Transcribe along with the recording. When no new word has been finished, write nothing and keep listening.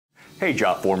Hey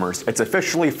Jotformers, it's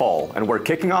officially fall and we're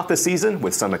kicking off the season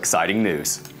with some exciting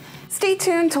news. Stay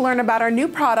tuned to learn about our new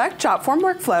product, Jotform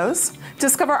Workflows,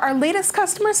 discover our latest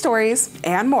customer stories,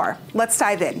 and more. Let's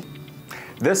dive in.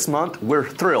 This month, we're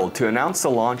thrilled to announce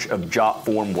the launch of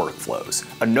Jotform Workflows,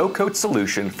 a no-code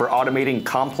solution for automating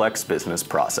complex business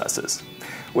processes.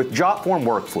 With Jotform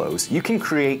Workflows, you can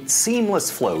create seamless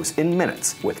flows in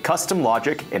minutes with custom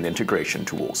logic and integration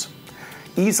tools.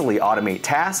 Easily automate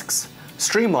tasks,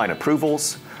 streamline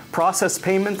approvals, process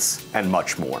payments, and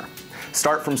much more.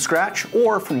 Start from scratch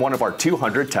or from one of our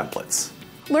 200 templates.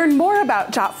 Learn more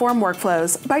about Jotform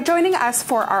Workflows by joining us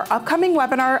for our upcoming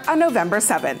webinar on November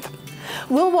 7th.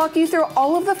 We'll walk you through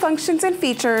all of the functions and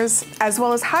features, as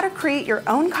well as how to create your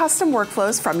own custom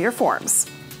workflows from your forms.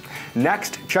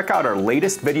 Next, check out our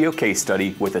latest video case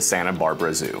study with the Santa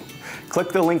Barbara Zoo. Click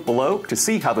the link below to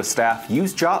see how the staff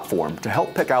used Jotform to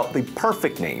help pick out the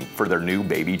perfect name for their new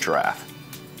baby giraffe.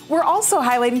 We're also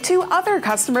highlighting 2 other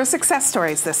customer success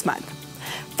stories this month.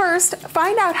 First,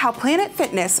 find out how Planet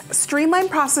Fitness streamlined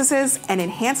processes and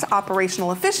enhanced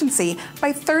operational efficiency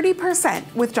by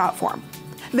 30% with Jotform.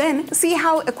 Then, see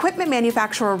how equipment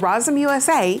manufacturer Rosum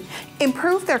USA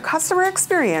improved their customer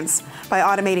experience by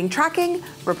automating tracking,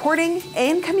 reporting,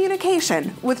 and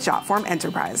communication with Jotform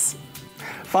Enterprise.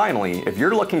 Finally, if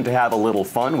you're looking to have a little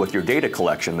fun with your data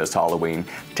collection this Halloween,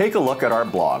 take a look at our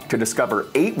blog to discover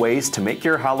 8 ways to make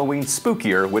your Halloween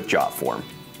spookier with Jotform.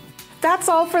 That's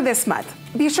all for this month.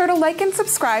 Be sure to like and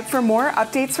subscribe for more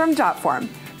updates from Jotform.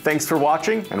 Thanks for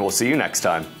watching, and we'll see you next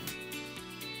time.